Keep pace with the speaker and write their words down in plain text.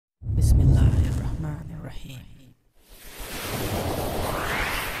Bismillahirrahmanirrahim.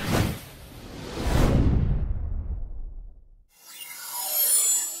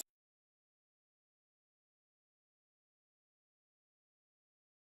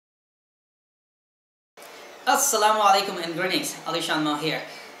 Assalamu alaikum and greetings, AliShanMao here.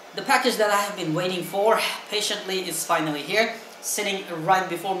 The package that I have been waiting for patiently is finally here. Sitting right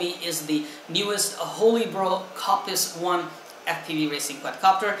before me is the newest HolyBro Kopis 1 FPV racing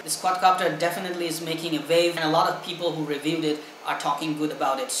quadcopter. This quadcopter definitely is making a wave, and a lot of people who reviewed it are talking good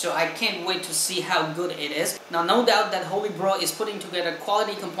about it. So I can't wait to see how good it is. Now, no doubt that HolyBro is putting together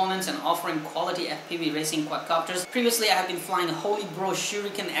quality components and offering quality FPV racing quadcopters. Previously, I have been flying HolyBro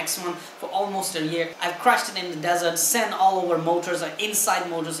Shuriken X1 for almost a year. I've crashed it in the desert, sent all over motors, or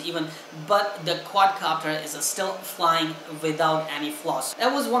inside motors even, but the quadcopter is still flying without any flaws.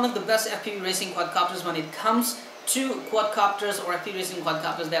 That was one of the best FPV racing quadcopters when it comes to quadcopters or FPV racing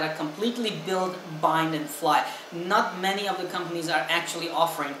quadcopters that are completely build, bind and fly. Not many of the companies are actually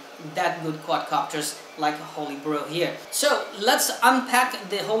offering that good quadcopters like HolyBro here. So let's unpack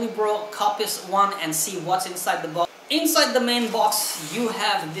the HolyBro Kopis 1 and see what's inside the box. Inside the main box you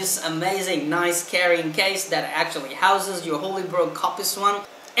have this amazing nice carrying case that actually houses your HolyBro Kopis 1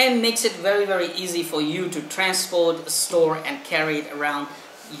 and makes it very easy for you to transport, store and carry it around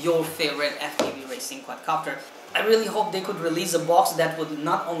your favorite FPV racing quadcopter. I really hope they could release a box that would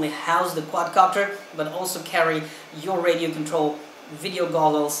not only house the quadcopter but also carry your radio control, video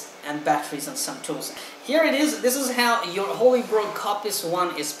goggles and batteries and some tools. Here it is. This is how your HolyBro Kopis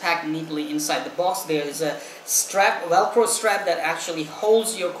 1 is packed neatly inside the box. There is a strap, Velcro strap that actually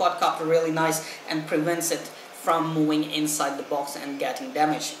holds your quadcopter really nice and prevents it from moving inside the box and getting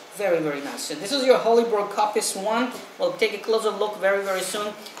damaged. Very nice. So this is your HolyBro Kopis 1. We'll take a closer look very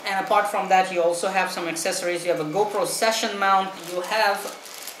soon. And apart from that, you also have some accessories. You have a GoPro session mount. You have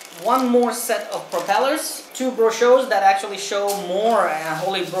one more set of propellers, two brochures that actually show more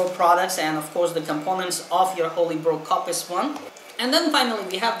HolyBro products and of course the components of your HolyBro Kopis 1. And then finally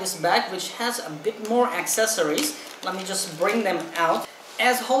we have this bag which has a bit more accessories. Let me just bring them out.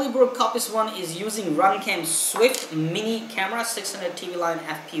 As HolyBro Kopis 1 is using Runcam Swift mini camera, 600 TV line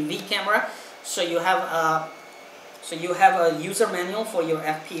FPV camera, so you have a user manual for your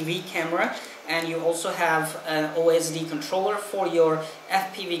FPV camera, and you also have an OSD controller for your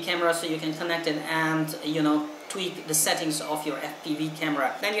FPV camera, so you can connect it and tweak the settings of your FPV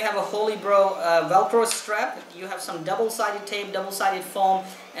camera. Then you have a HolyBro Velcro strap. You have some double-sided tape, double-sided foam,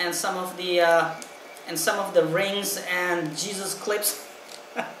 and some of the rings and Jesus clips.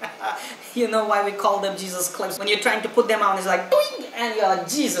 You know why we call them Jesus clips? When you're trying to put them on, it's like boing, and you're like,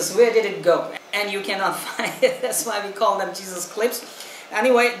 Jesus, where did it go? And you cannot find it. That's why we call them Jesus clips.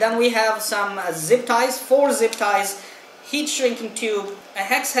 Anyway, then we have some zip ties, 4 zip ties, heat shrinking tube, a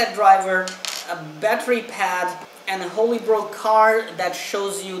hex head driver, a battery pad, and a HolyBro card that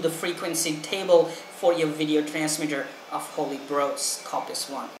shows you the frequency table for your video transmitter of HolyBro's Kopis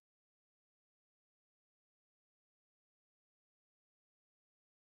 1.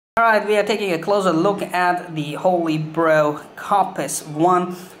 Alright, we are taking a closer look at the HolyBro Kopis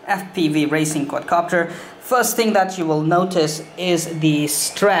 1 FPV racing quadcopter. First thing that you will notice is the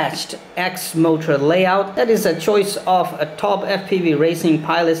stretched X motor layout. That is a choice of a top FPV racing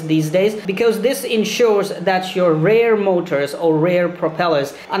pilots these days, because this ensures that your rear motors or rear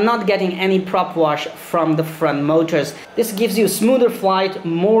propellers are not getting any prop wash from the front motors. This gives you smoother flight,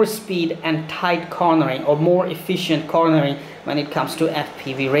 more speed and tight cornering, or more efficient cornering when it comes to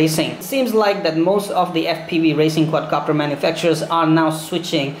FPV racing. It seems like that most of the FPV racing quadcopter manufacturers are now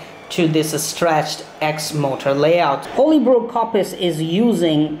switching to this stretched X motor layout. HolyBro Kopis is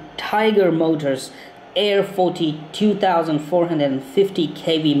using Tiger motors, Air 40 2450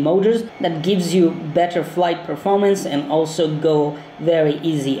 kV motors that gives you better flight performance and also go very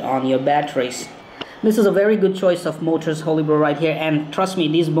easy on your batteries. This is a very good choice of motors, HolyBro, right here, and trust me,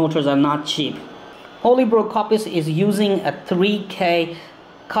 these motors are not cheap. HolyBro Kopis is using a 3K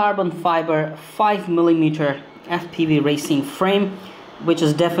carbon fiber 5mm FPV racing frame, which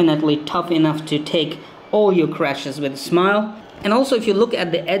is definitely tough enough to take all your crashes with a smile. And also, if you look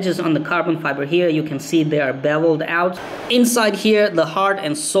at the edges on the carbon fiber here, you can see they are beveled out. Inside here, the heart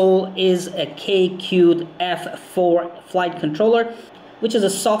and soul is a KQ'd F4 flight controller, which is a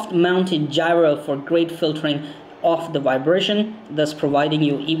soft mounted gyro for great filtering of the vibration, thus providing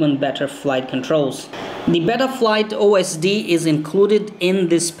you even better flight controls. The Betaflight OSD is included in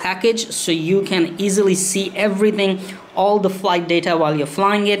this package, so you can easily see everything, all the flight data while you're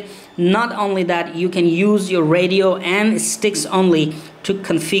flying it. Not only that, you can use your radio and sticks only to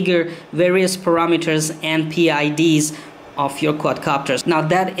configure various parameters and PIDs of your quadcopters. Now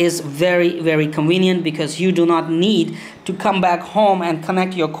that is very convenient because you do not need to come back home and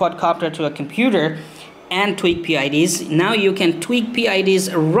connect your quadcopter to a computer and tweak PIDs. Now you can tweak PIDs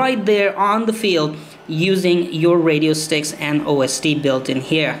right there on the field using your radio sticks and OSD built in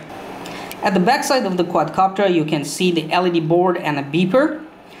here. At the back side of the quadcopter, you can see the LED board and a beeper.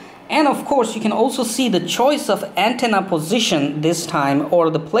 And of course, you can also see the choice of antenna position this time, or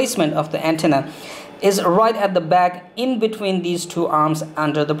the placement of the antenna is right at the back in between these two arms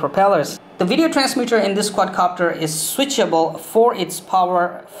under the propellers. The video transmitter in this quadcopter is switchable for its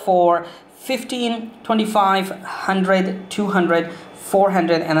power for 15, 25, 100, 200,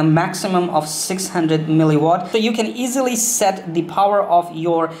 400 and a maximum of 600 milliwatt. So you can easily set the power of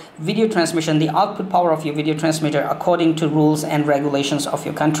your video transmission, the output power of your video transmitter, according to rules and regulations of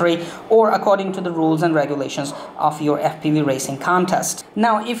your country, or according to the rules and regulations of your FPV racing contest.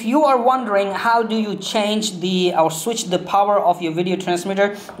 Now, if you are wondering how do you change or switch the power of your video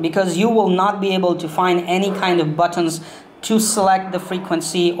transmitter, because you will not be able to find any kind of buttons to select the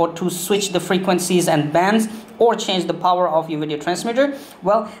frequency or to switch the frequencies and bands or change the power of your video transmitter,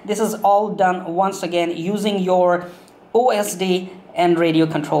 well, this is all done once again using your OSD and radio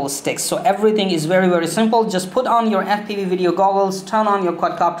control sticks. So everything is very simple. Just put on your FPV video goggles, turn on your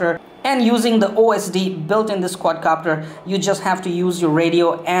quadcopter, and using the OSD built in this quadcopter, you just have to use your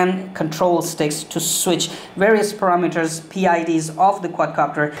radio and control sticks to switch various parameters, PIDs of the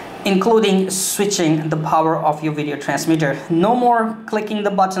quadcopter, including switching the power of your video transmitter. No more clicking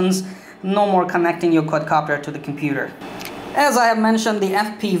the buttons, no more connecting your quadcopter to the computer. As I have mentioned, the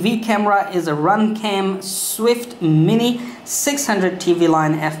Fpv camera is a Runcam Swift Mini 600 TV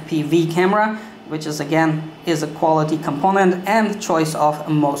line FPV camera, which is again a quality component and choice of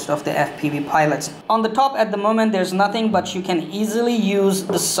most of the FPV pilots. On the top at the moment there's nothing, but you can easily use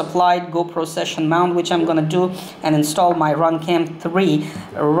the supplied GoPro session mount, which I'm gonna do, and install my Runcam 3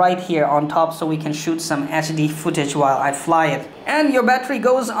 right here on top so we can shoot some HD footage while I fly it. And your battery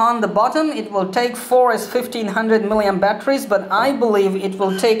goes on the bottom. It will take 4S 1500 milliamp batteries, but I believe it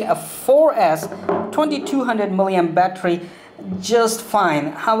will take a 4S 2200 milliamp battery just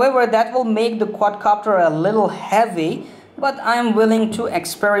fine. However, that will make the quadcopter a little heavy, but I'm willing to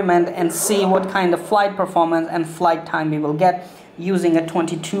experiment and see what kind of flight performance and flight time we will get using a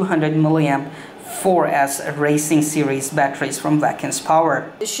 2200 milliamp 4S Racing Series batteries from Watkins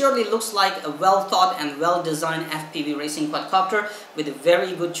Power. It surely looks like a well thought and well designed FPV racing quadcopter with a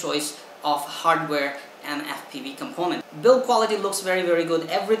very good choice of hardware and FPV component. Build quality looks very good.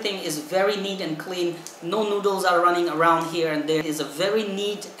 Everything is very neat and clean. No noodles are running around here and there. It is a very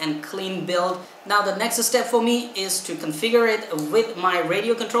neat and clean build. Now the next step for me is to configure it with my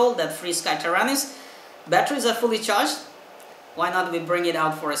radio control, that FreeSky Taranis. Batteries are fully charged. Why not we bring it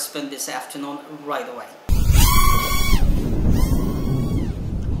out for a spin this afternoon right away.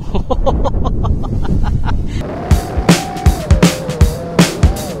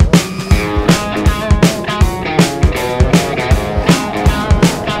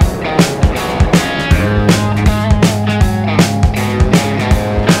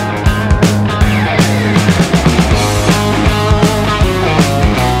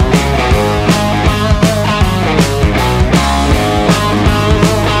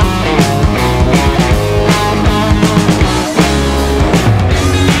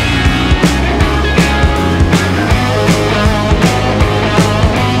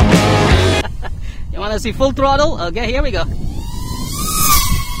 Want to see full throttle? Okay, here we go.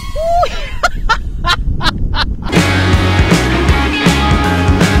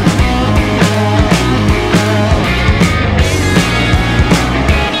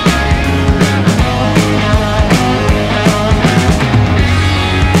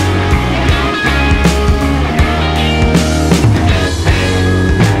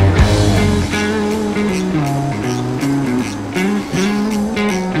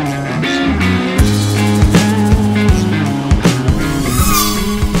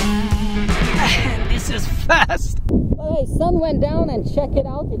 Okay, sun went down and check it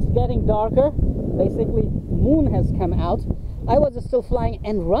out, it's getting darker. Basically, moon has come out. I was still flying,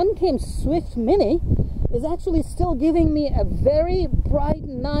 and Runcam Swift Mini is actually still giving me a very bright,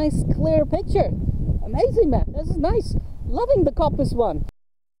 nice, clear picture. Amazing, man. This is nice. Loving the Kopis one.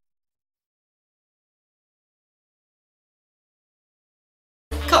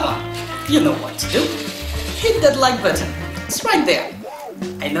 Come on, you know what to do. Hit that like button. It's right there.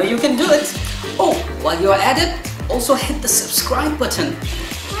 I know you can do it. Oh, while you're at it, also hit the subscribe button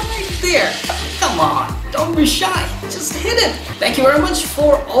right there. Come on, don't be shy, just hit it. Thank you very much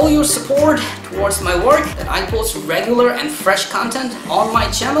for all your support towards my work, that I post regular and fresh content on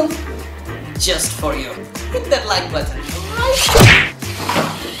my channel just for you. Hit that like button. guys.